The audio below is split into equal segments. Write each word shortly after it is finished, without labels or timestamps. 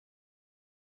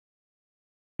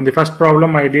In the first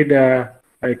problem I did,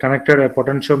 I connected a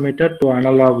potentiometer to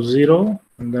analog 0,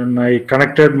 and then I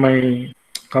connected my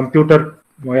computer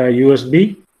via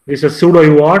USB. This is a pseudo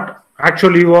UART.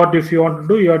 Actual UART, if you want to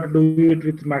do, you have to do it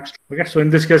with max. Okay, so in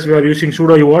this case we are using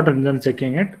pseudo UART and then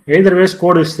checking it. Either way,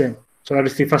 code is same. So that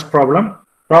is the first problem.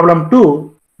 Problem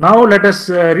 2. Now let us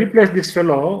replace this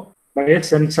fellow by a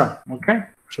sensor. Okay,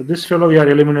 so this fellow we are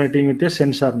eliminating with a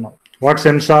sensor now. What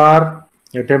sensor?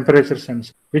 A temperature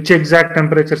sensor. Which exact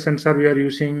temperature sensor we are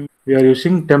using? We are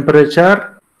using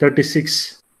temperature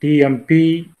 36,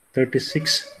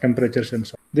 TMP36 temperature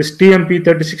sensor. This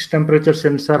TMP36 temperature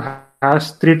sensor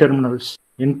has 3 terminals: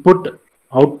 input,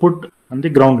 output, and the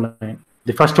ground line.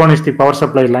 The first one is the power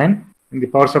supply line. In the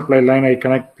power supply line, I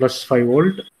connect plus 5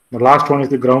 volt. The last one is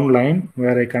the ground line,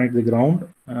 where I connect the ground,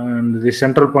 and the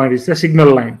central point is the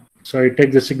signal line. So I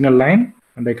take the signal line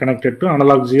and I connect it to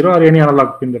analog 0 or any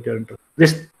analog pin that you are interested.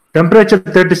 This temperature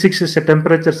 36 is a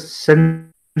temperature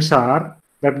sensor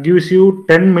that gives you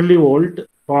 10 millivolt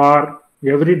for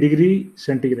every degree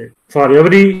centigrade. For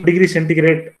every degree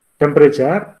centigrade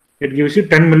temperature, it gives you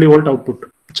 10 millivolt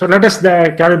output. So let us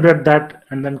calibrate that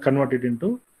and then convert it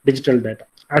into digital data.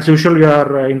 As usual, we are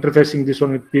interfacing this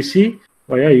one with PC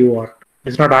via UART.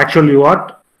 It's not actual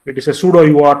UART. It is a pseudo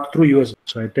UART through USB.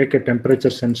 So I take a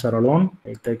temperature sensor alone.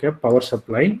 I take a power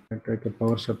supply. I take a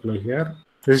power supply here.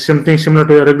 This is something similar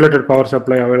to a regulated power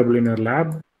supply available in your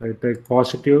lab. I take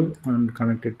positive and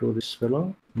connect it to this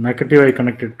fellow. Negative, I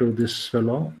connect it to this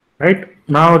fellow. Right?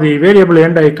 Now the variable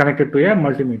end I connect it to a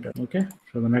multimeter. Okay.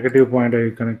 So the negative point I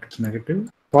connect to negative.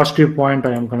 Positive point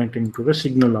I am connecting to the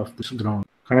signal of this ground.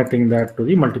 Connecting that to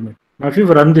the multimeter. Now if you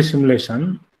run the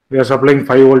simulation, we are supplying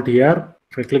 5 volt here.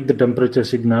 If I click the temperature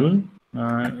signal,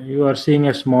 you are seeing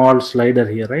a small slider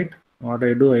here, right? What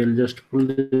I do, I will just pull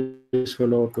this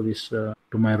fellow to this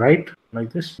to my right, like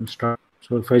this, and start.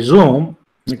 So if I zoom,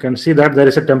 you can see that there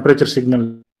is a temperature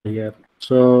signal here.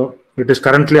 So it is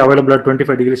currently available at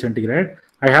 25 degrees centigrade.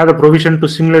 I have the provision to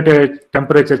simulate a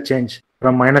temperature change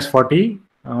from -40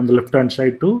 on the left hand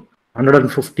side to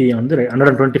 150 on the right,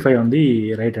 125 on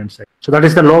the right hand side. So that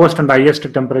is the lowest and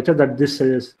highest temperature that this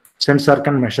sensor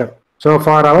can measure. So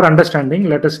for our understanding,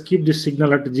 let us keep this signal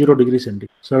at 0 degrees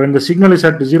centigrade. So when the signal is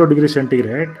at 0 degrees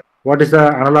centigrade, what is the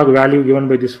analog value given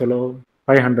by this fellow?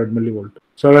 500 millivolt.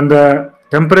 So when the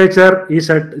temperature is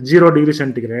at 0 degrees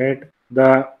centigrade, the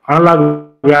analog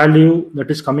value that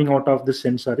is coming out of this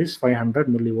sensor is 500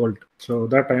 millivolt. So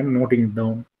that I am noting it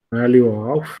down. Value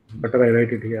of, better I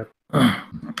write it here.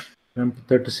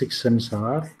 TMP36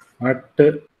 sensor at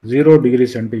 0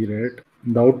 degrees centigrade,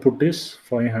 the output is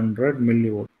 500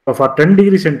 millivolt. So for 10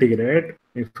 degrees centigrade,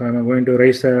 if I am going to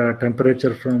raise the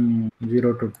temperature from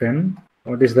 0 to 10,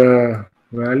 what is the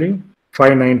value?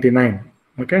 599.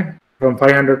 Okay, from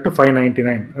 500 to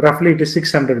 599. Roughly it is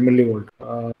 600 millivolt.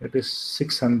 It is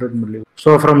 600 millivolt.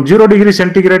 So from 0 degrees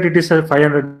centigrade, it is a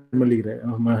 500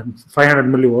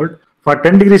 millivolt. For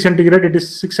 10 degrees centigrade, it is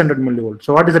 600 millivolt. So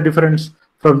what is the difference?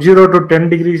 From 0 to 10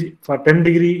 degrees, for 10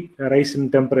 degree rise in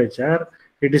temperature,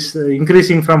 it is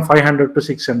increasing from 500 to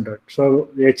 600. So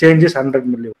the change is 100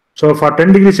 millivolt. So for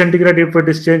 10 degrees centigrade, if it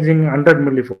is changing 100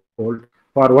 millivolt,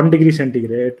 for 1 degree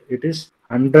centigrade, it is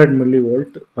 100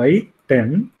 millivolt by 10.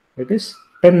 It is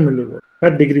 10 millivolt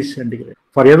per degree centigrade.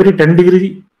 For every 10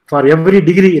 degree, for every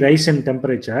degree rise in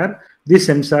temperature, this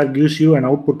sensor gives you an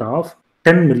output of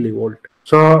 10 millivolt.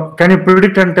 So can you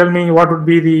predict and tell me what would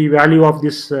be the value of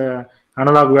this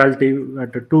analog value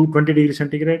at 20 degrees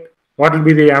centigrade? What will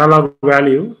be the analog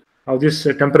value of this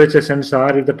temperature sensor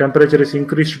if the temperature is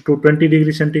increased to 20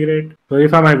 degrees centigrade? So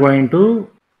if I am going to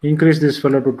increase this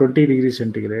fellow to 20 degrees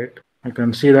centigrade, I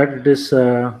can see that it is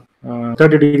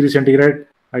 30 degrees centigrade.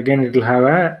 Again, it will have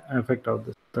an effect of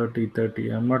this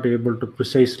 30. I am not able to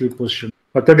precisely position.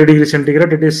 For 30 degrees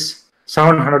centigrade, it is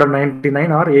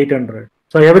 799 or 800.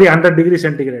 So every 100 degrees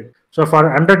centigrade. So for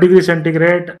 100 degrees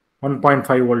centigrade,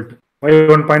 1.5 volt. Why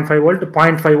 1.5 volt?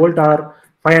 0.5 volt or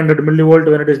 500 millivolt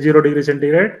when it is 0 degrees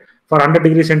centigrade. For 100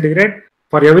 degrees centigrade,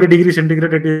 for every degree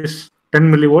centigrade, it is 10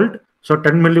 millivolt. So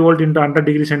 10 millivolt into 100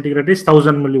 degrees centigrade is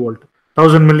 1000 millivolt.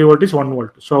 1000 millivolt is 1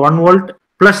 volt. So 1 volt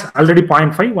plus already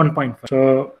 0.5, 1.5.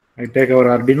 So I take our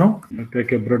Arduino, I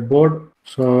take a breadboard.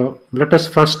 So let us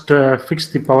first fix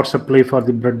the power supply for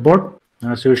the breadboard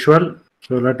as usual.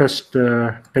 So let us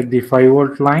take the 5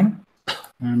 volt line,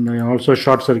 and I also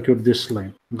short circuit this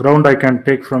line. Ground I can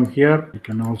take from here. I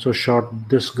can also short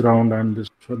this ground and this.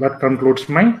 So that concludes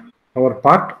my power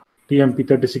part.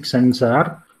 TMP36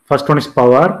 sensor. First one is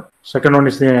power. Second one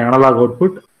is the analog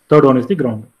output. Third one is the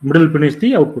ground. Middle pin is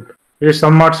the output. It is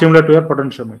somewhat similar to a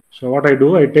potentiometer. So what I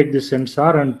do, I take this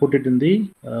sensor and put it in the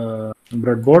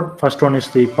breadboard. First one is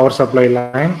the power supply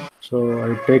line. So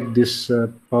I take this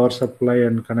power supply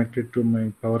and connect it to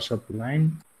my power supply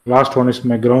line. Last one is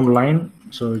my ground line,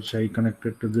 so which I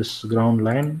connected to this ground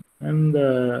line, and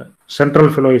the central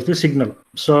fellow is the signal.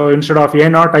 So instead of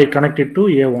A0, I connect it to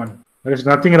A1. There is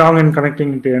nothing wrong in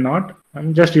connecting it to A0.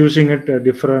 I'm just using it a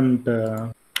different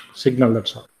signal,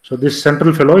 that's all. So this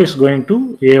central fellow is going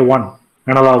to A1,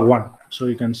 analog 1. So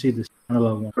you can see this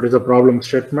analog 1. What is the problem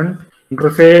statement?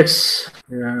 Interface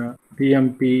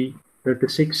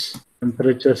TMP36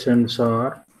 temperature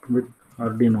sensor with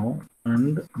Arduino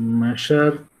and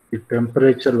measure the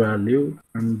temperature value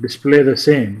and display the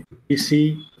same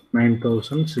PC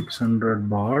 9600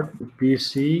 baud,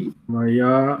 PC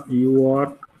via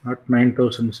UART at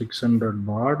 9600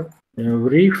 baud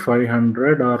every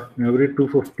 500 or every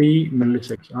 250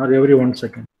 milliseconds or every 1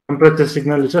 second. Temperature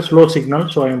signal is a slow signal,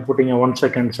 so I am putting a 1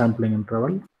 second sampling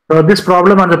interval. So this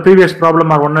problem and the previous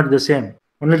problem are one and the same.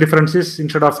 Only difference is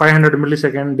instead of 500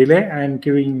 millisecond delay, I am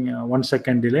giving 1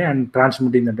 second delay and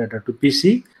transmitting the data to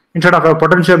PC. Instead of a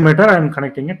potentiometer, I am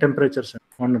connecting a temperature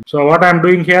sensor. So what I am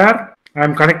doing here, I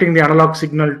am connecting the analog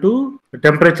signal to the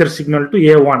temperature signal to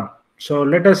A1. So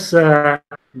let us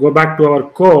go back to our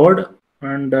code,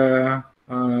 and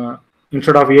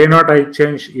instead of A0, I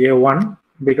change A1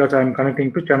 because I am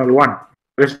connecting to channel 1.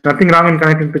 There is nothing wrong in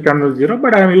connecting to channel 0,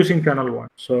 but I am using channel 1.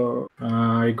 So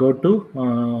I go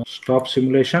to stop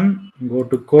simulation, go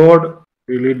to code,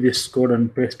 delete this code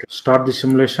and paste it. Start the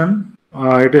simulation.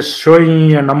 It is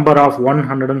showing a number of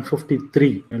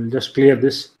 153. I'll just clear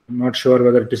this. I'm not sure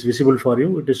whether it is visible for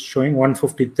you. It is showing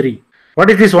 153. What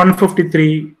is this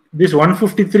 153? This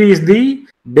 153 is the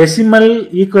decimal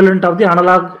equivalent of the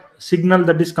analog signal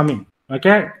that is coming.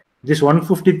 Okay. This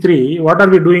 153, what are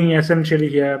we doing essentially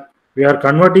here? We are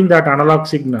converting that analog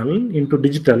signal into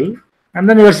digital, and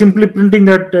then we are simply printing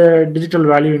that digital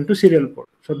value into serial port.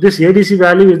 So this ADC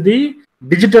value is the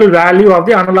digital value of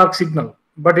the analog signal,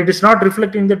 but it is not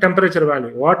reflecting the temperature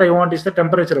value. What I want is the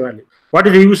temperature value. What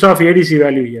is the use of ADC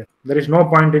value here? There is no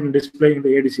point in displaying the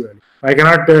ADC value. I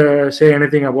cannot say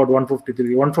anything about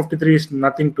 153. 153 is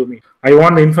nothing to me. I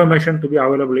want the information to be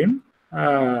available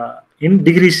in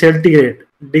degree centigrade.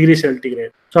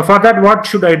 So for that, what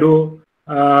should I do?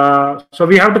 So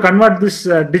we have to convert this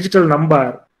digital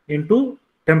number into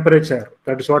temperature.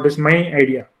 That is what is my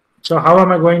idea. So how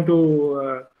am I going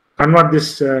to convert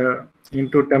this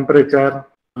into temperature?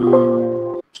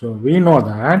 So we know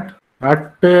that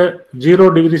at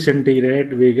 0 degree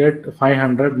centigrade we get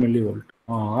 500 millivolt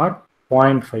or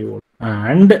 0.5 volt,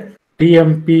 and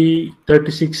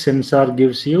TMP36 sensor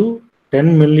gives you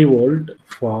 10 millivolt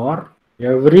for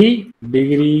every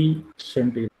degree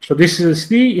centigrade. So this is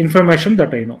the information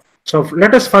that I know. So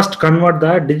let us first convert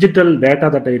the digital data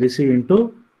that I receive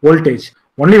into voltage.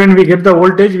 Only when we get the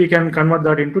voltage, we can convert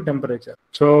that into temperature.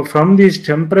 So from this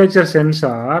temperature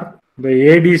sensor, the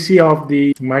ADC of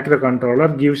the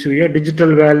microcontroller gives you a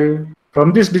digital value.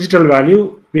 From this digital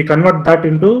value, we convert that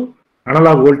into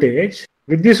analog voltage.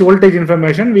 With this voltage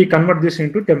information, we convert this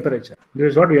into temperature.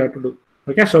 This is what we have to do.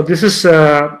 Okay, so this is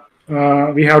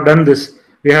we have done this.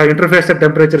 We have interfaced the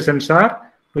temperature sensor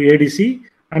to ADC,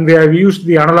 and we have used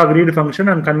the analog read function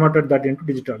and converted that into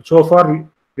digital. So far,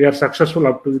 we are successful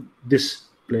up to this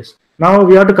place. Now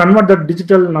we have to convert that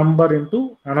digital number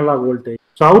into analog voltage.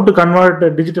 So how to convert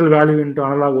the digital value into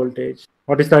analog voltage?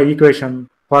 What is the equation?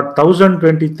 For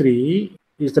 1023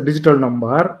 is the digital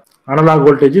number. Analog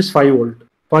voltage is 5 volt.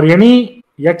 For any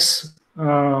X,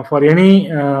 for any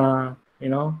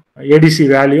ADC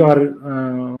value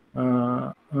or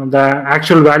the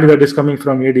actual value that is coming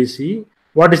from ADC,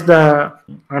 what is the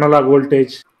analog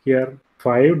voltage here?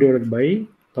 5 divided by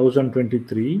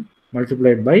 1023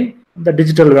 multiplied by the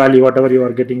digital value, whatever you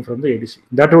are getting from the ADC.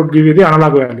 That would give you the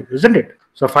analog value, isn't it?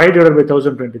 So 5 divided by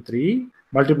 1023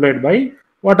 multiplied by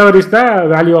whatever is the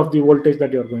value of the voltage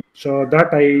that you are going. So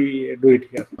that I do it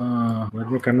here. Let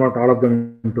me convert all of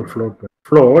them into float.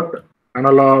 Float,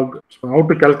 analog. So how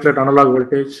to calculate analog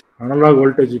voltage? Analog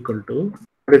voltage equal to,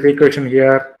 what is the equation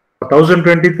here?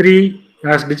 1023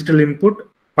 as digital input,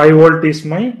 5 volt is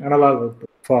my analog output.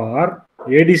 For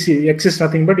ADC, X is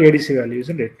nothing but ADC value,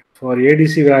 isn't it? For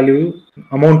ADC value,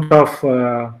 amount of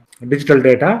digital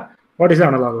data, what is the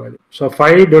analog value? So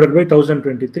 5 divided by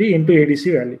 1023 into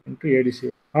ADC value,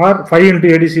 or 5 into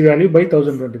ADC value by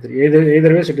 1023.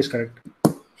 Either ways it is correct.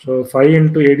 So 5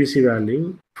 into ADC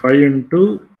value, 5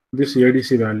 into this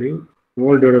ADC value,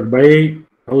 volt divided by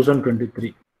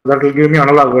 1023. That will give me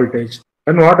analog voltage.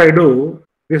 Then what I do,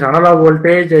 this analog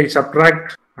voltage, I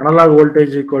subtract analog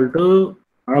voltage equal to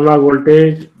analog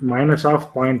voltage minus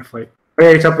of 0.5. Why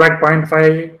I subtract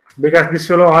 0.5? Because this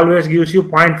fellow always gives you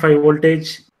 0.5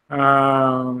 voltage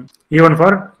even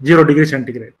for 0 degree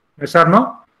centigrade. Yes or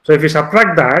no? So if you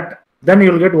subtract that, then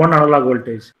you will get one analog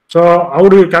voltage. So how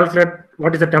do you calculate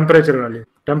what is the temperature value?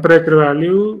 Temperature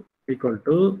value equal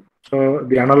to, so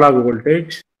the analog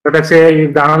voltage. Let us say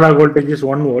if the analog voltage is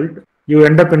 1 volt, you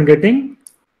end up in getting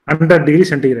 100 degree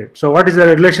centigrade. So what is the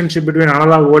relationship between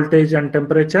analog voltage and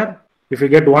temperature? If you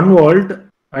get 1 volt,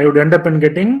 I would end up in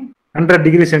getting 100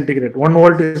 degree centigrade. 1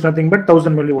 volt is nothing but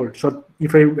 1000 millivolts. So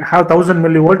if I have 1000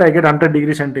 millivolt, I get 100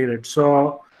 degree centigrade.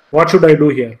 So what should I do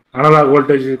here? Analog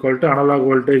voltage is equal to analog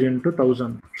voltage into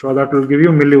 1000. So that will give you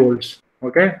millivolts.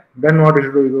 Okay. Then what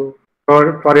should we do?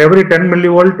 For every 10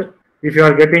 millivolt, if you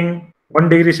are getting 1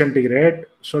 degree centigrade,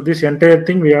 so this entire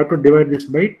thing we have to divide this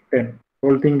by 10.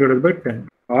 Whole thing divided by 10.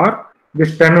 Or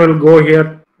this 10 will go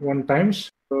here 1 times.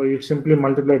 So you simply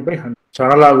multiply it by 100. So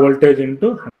analog voltage into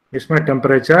 100 is my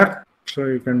temperature. So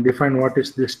you can define what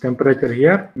is this temperature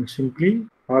here and simply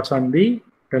pass on the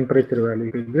temperature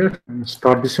value and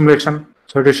start the simulation.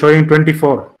 So it is showing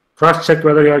 24. Cross check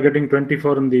whether you are getting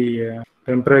 24 in the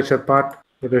temperature part.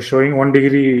 It is showing 1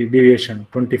 degree deviation,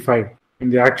 25. In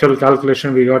the actual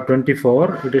calculation, we got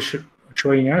 24. It is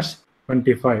showing us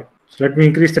 25. So let me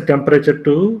increase the temperature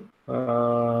to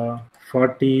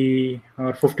 40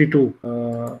 or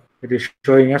 52. It is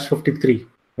showing us 53.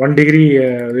 1 degree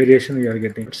variation we are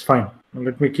getting. It's fine. Now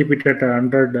let me keep it at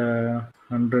 100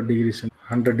 degrees.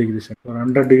 100 degrees. For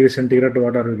 100 degrees centigrade,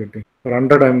 what are we getting? For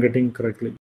 100, I am getting correctly.